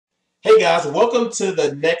Hey guys, welcome to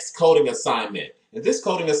the next coding assignment. In this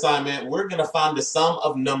coding assignment, we're going to find the sum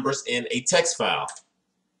of numbers in a text file.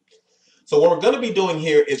 So what we're going to be doing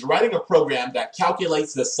here is writing a program that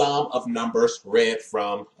calculates the sum of numbers read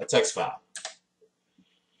from a text file.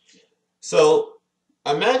 So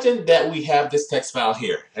imagine that we have this text file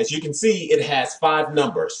here. As you can see, it has 5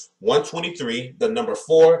 numbers: 123, the number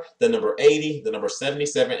 4, the number 80, the number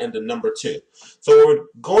 77, and the number 2. So what we're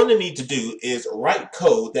going to need to do is write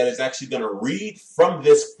code that is actually going to read from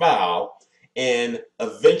this file and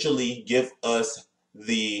eventually give us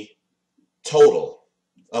the total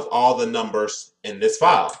of all the numbers in this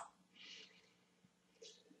file.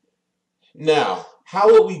 Now,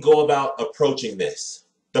 how would we go about approaching this?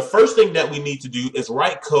 The first thing that we need to do is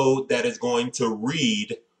write code that is going to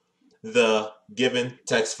read the given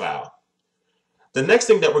text file. The next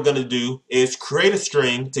thing that we're going to do is create a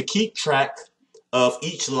string to keep track of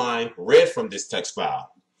each line read from this text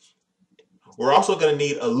file. We're also going to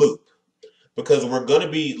need a loop because we're going to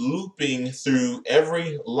be looping through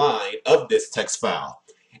every line of this text file.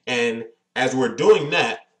 And as we're doing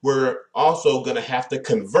that, we're also going to have to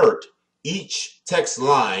convert each text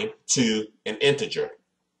line to an integer.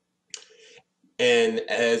 And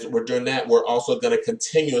as we're doing that, we're also going to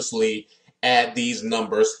continuously add these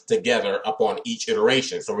numbers together upon each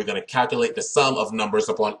iteration. So we're going to calculate the sum of numbers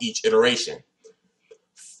upon each iteration.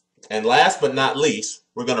 And last but not least,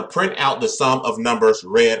 we're going to print out the sum of numbers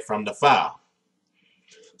read from the file.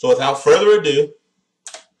 So without further ado,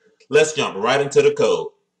 let's jump right into the code.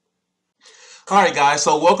 Alright guys,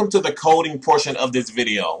 so welcome to the coding portion of this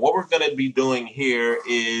video. What we're going to be doing here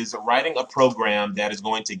is writing a program that is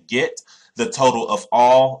going to get the total of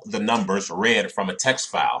all the numbers read from a text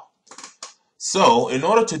file. So in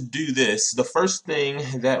order to do this, the first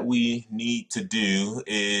thing that we need to do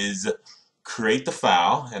is create the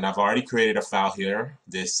file, and I've already created a file here,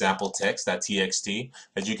 this sample text.txt.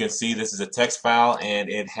 As you can see, this is a text file and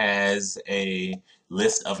it has a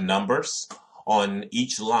list of numbers. On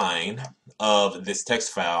each line of this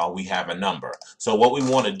text file, we have a number. So what we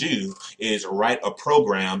want to do is write a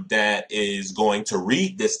program that is going to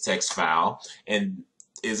read this text file and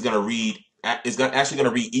is going to read actually going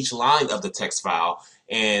to read each line of the text file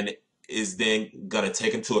and is then going to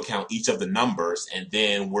take into account each of the numbers, and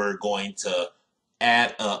then we're going to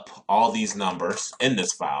add up all these numbers in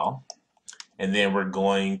this file, and then we're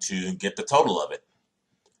going to get the total of it.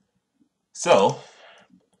 So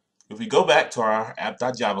if we go back to our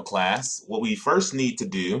app.java class, what we first need to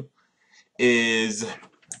do is,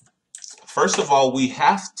 first of all, we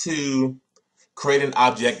have to create an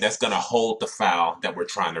object that's going to hold the file that we're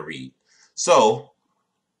trying to read. So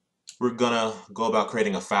we're going to go about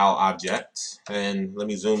creating a file object, and let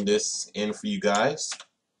me zoom this in for you guys.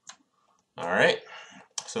 All right,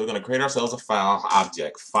 so we're going to create ourselves a file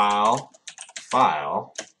object.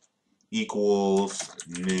 File equals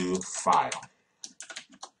new file.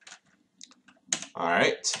 All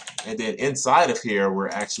right, and then inside of here, we're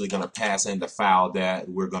actually going to pass in the file that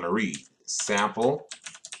we're going to read. Sample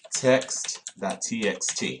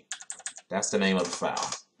text.txt. That's the name of the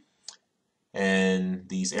file. And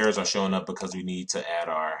these errors are showing up because we need to add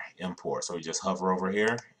our import. So we just hover over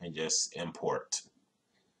here and just import.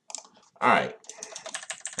 All right,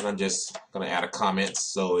 and I'm just going to add a comment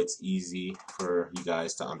so it's easy for you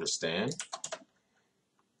guys to understand.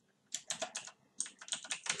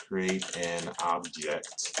 Create an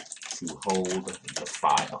object to hold the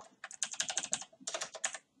file.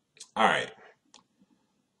 All right.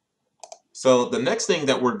 So the next thing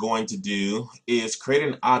that we're going to do is create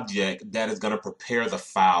an object that is going to prepare the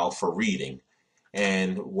file for reading.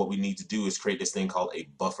 And what we need to do is create this thing called a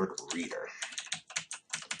buffered reader.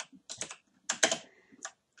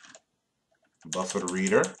 Buffered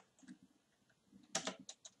reader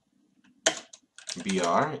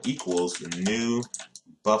br equals new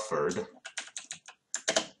buffered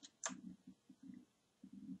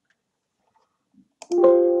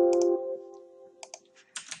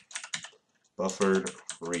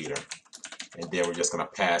reader, and then we're just going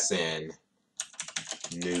to pass in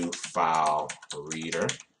new file reader,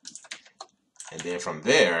 and then from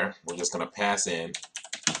there we're just going to pass in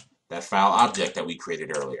that file object that we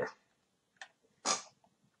created earlier.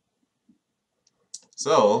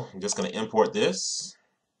 So I'm just going to import this,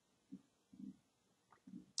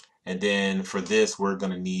 and then for this we're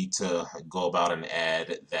going to need to go about and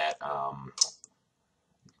add that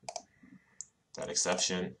that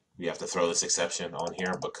exception. We have to throw this exception on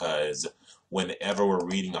here because whenever we're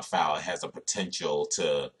reading a file, it has a potential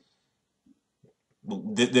to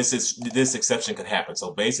this exception could happen.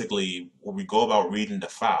 So basically, when we go about reading the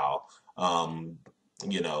file,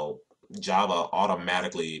 you know, Java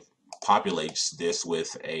automatically populates this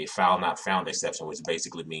with a file not found exception, which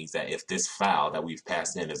basically means that if this file that we've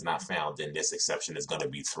passed in is not found, then this exception is going to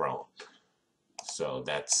be thrown. So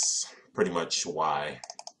that's pretty much why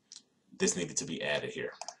this needed to be added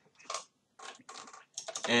here.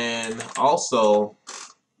 And also,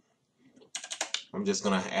 I'm just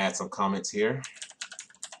going to add some comments here.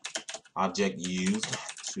 Object used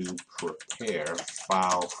to prepare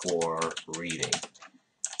file for reading.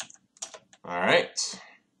 All right.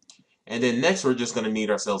 And then next, we're just going to need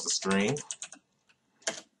ourselves a string.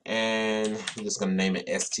 And I'm just going to name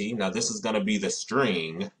it st. Now, this is going to be the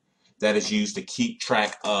string that is used to keep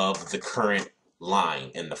track of the current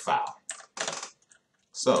line in the file.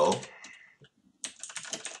 So,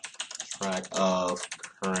 track of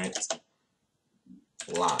current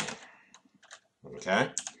line. Okay.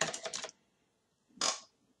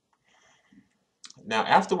 Now,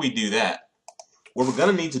 after we do that, what we're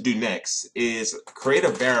going to need to do next is create a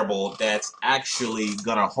variable that's actually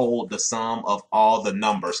going to hold the sum of all the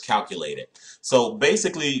numbers calculated. So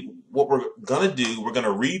basically, what we're going to do, we're going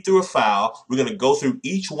to read through a file, we're going to go through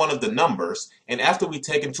each one of the numbers, and after we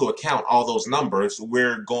take into account all those numbers,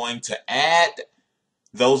 we're going to add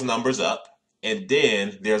those numbers up, and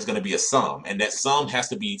then there's going to be a sum, and that sum has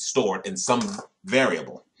to be stored in some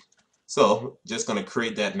variable. So just going to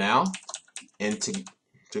create that now.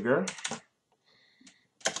 Integer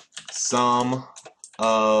sum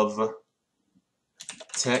of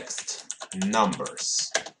text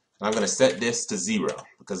numbers. I'm going to set this to 0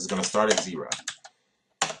 because it's going to start at 0.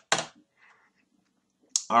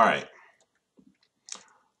 All right.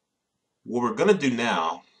 What we're going to do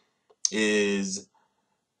now is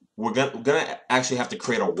we're going to actually have to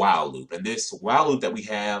create a while loop. And this while loop that we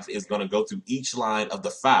have is going to go through each line of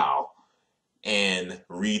the file and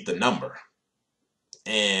read the number.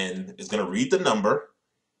 And it's going to read the number.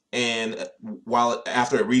 And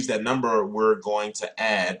after it reads that number, we're going to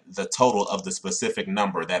add the total of the specific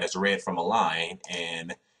number that is read from a line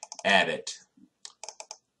and add it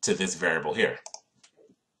to this variable here.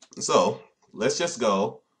 So let's just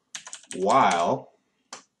go while,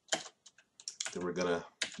 then we're going to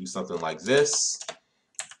do something like this.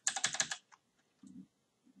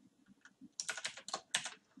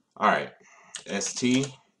 All right, st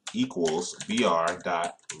equals br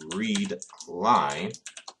dot read line.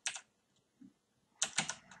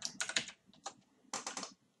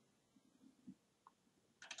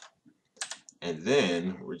 And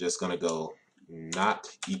then we're just going to go not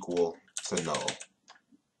equal to null.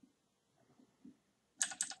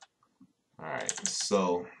 All right,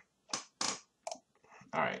 so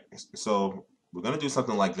we're going to do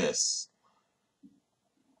something like this.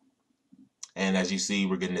 And as you see,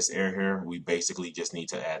 we're getting this error here. We basically just need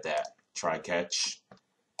to add that try catch.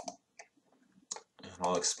 And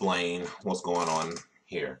I'll explain what's going on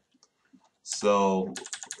here. So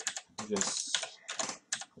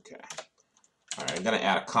okay. All right, I'm going to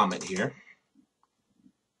add a comment here.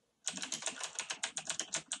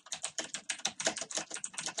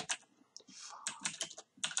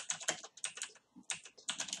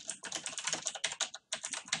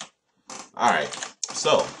 All right,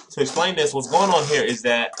 so to explain this, what's going on here is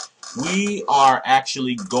that we are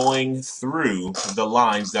actually going through the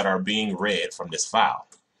lines that are being read from this file.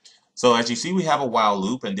 So as you see, we have a while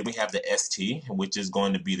loop, and then we have the st, which is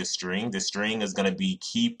going to be the string. The string is going to be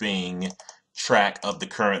keeping track of the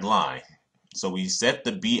current line. So we set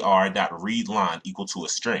the br.readLine equal to a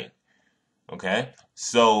string. Okay,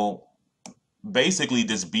 so basically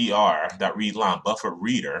this br.readLine, buffer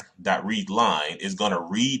reader.readLine, is going to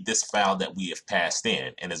read this file that we have passed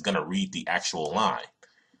in, and is going to read the actual line.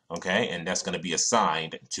 Okay, and that's going to be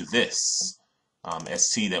assigned to this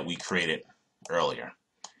st that we created earlier.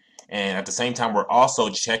 And at the same time, we're also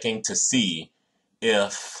checking to see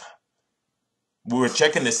if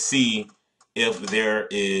there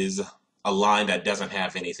is a line that doesn't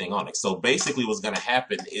have anything on it. So basically what's going to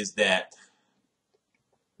happen is that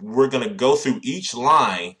we're going to go through each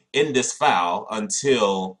line in this file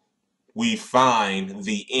until we find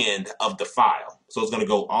the end of the file. So it's going to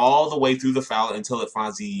go all the way through the file until it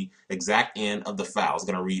finds the exact end of the file. It's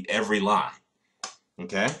going to read every line.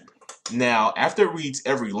 Okay? Now, after it reads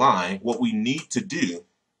every line, what we need to do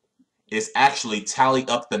is actually tally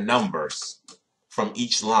up the numbers from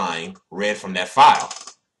each line read from that file.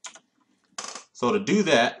 So to do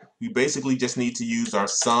that, we basically just need to use our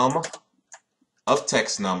sum of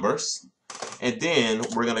text numbers, and then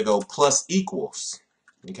we're going to go plus equals.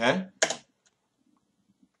 Okay?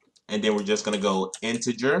 And then we're just going to go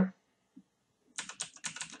integer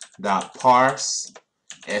dot parse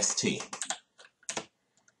st.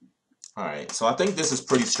 All right, so I think this is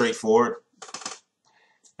pretty straightforward.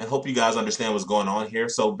 and hope you guys understand what's going on here.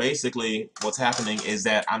 So basically what's happening is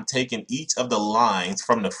that I'm taking each of the lines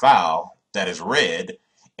from the file that is read,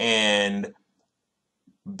 and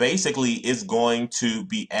basically it's going to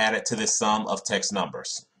be added to the sum of text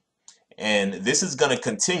numbers. And this is going to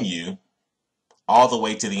continue all the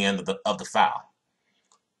way to the end of the file.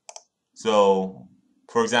 So,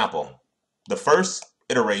 for example, the first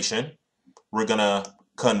iteration, we're going to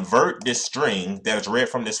convert this string that is read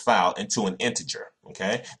from this file into an integer,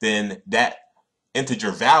 okay? Then that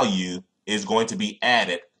integer value is going to be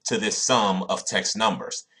added to this sum of text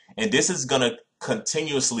numbers. And this is going to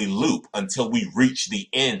continuously loop until we reach the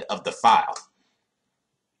end of the file,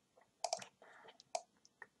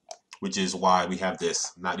 which is why we have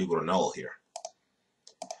this not equal to null here.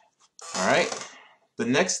 All right. The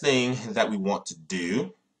next thing that we want to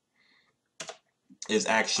do is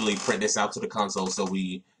actually print this out to the console so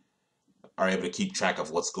we are able to keep track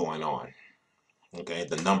of what's going on. Okay,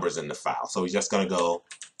 the numbers in the file. So we're just going to go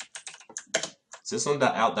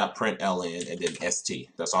system.out.println and then st.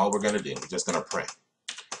 That's all we're going to do. We're just going to print.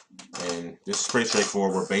 And this is pretty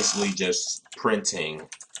straightforward. We're basically just printing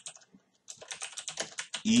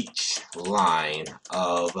each line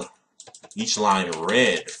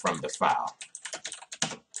read from the file.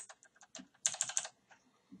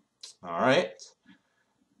 All right.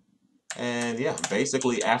 And yeah,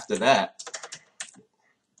 basically after that,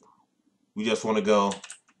 we just want to go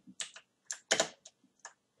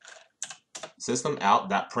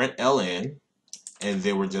system.out.println, and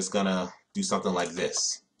then we're just going to do something like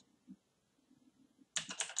this.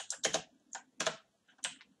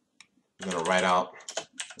 I'm going to write out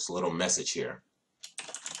this little message here.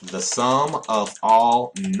 The sum of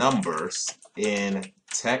all numbers in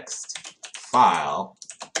text file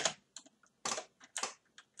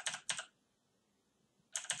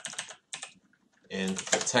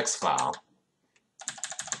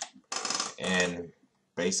and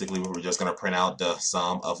basically we're just going to print out the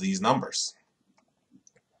sum of these numbers.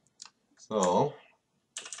 So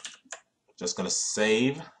just going to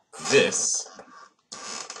save this,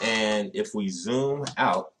 and if we zoom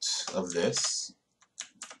out of this,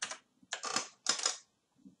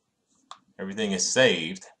 everything is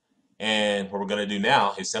saved, and what we're going to do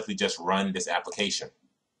now is simply just run this application.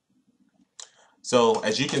 So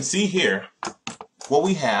as you can see here, what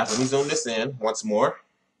we have, let me zoom this in once more.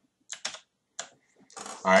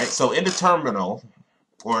 All right, so in the terminal,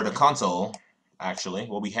 or the console, actually,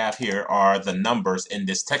 what we have here are the numbers in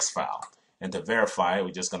this text file. And to verify,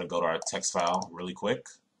 we're just going to go to our text file really quick.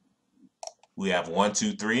 We have 1,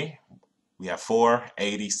 2, 3. We have 4,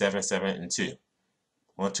 80, 7, 7, and 2.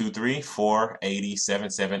 1, 2, 3, 4, 80, 7,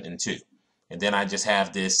 7, and 2. And then I just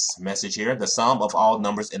have this message here. The sum of all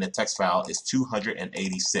numbers in the text file is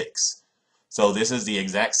 286. So this is the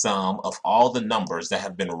exact sum of all the numbers that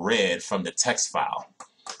have been read from the text file.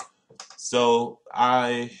 So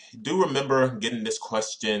I do remember getting this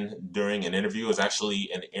question during an interview. It was actually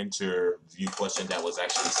an interview question that was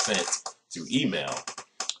actually sent through email.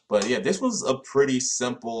 But yeah, this was a pretty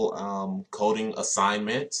simple coding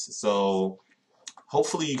assignment. So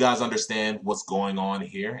hopefully you guys understand what's going on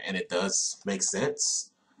here, and it does make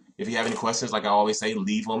sense. If you have any questions, like I always say,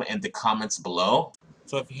 leave them in the comments below.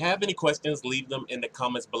 So if you have any questions, leave them in the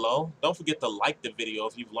comments below. Don't forget to like the video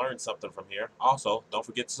if you've learned something from here. Also, don't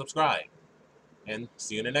forget to subscribe. And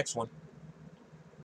see you in the next one.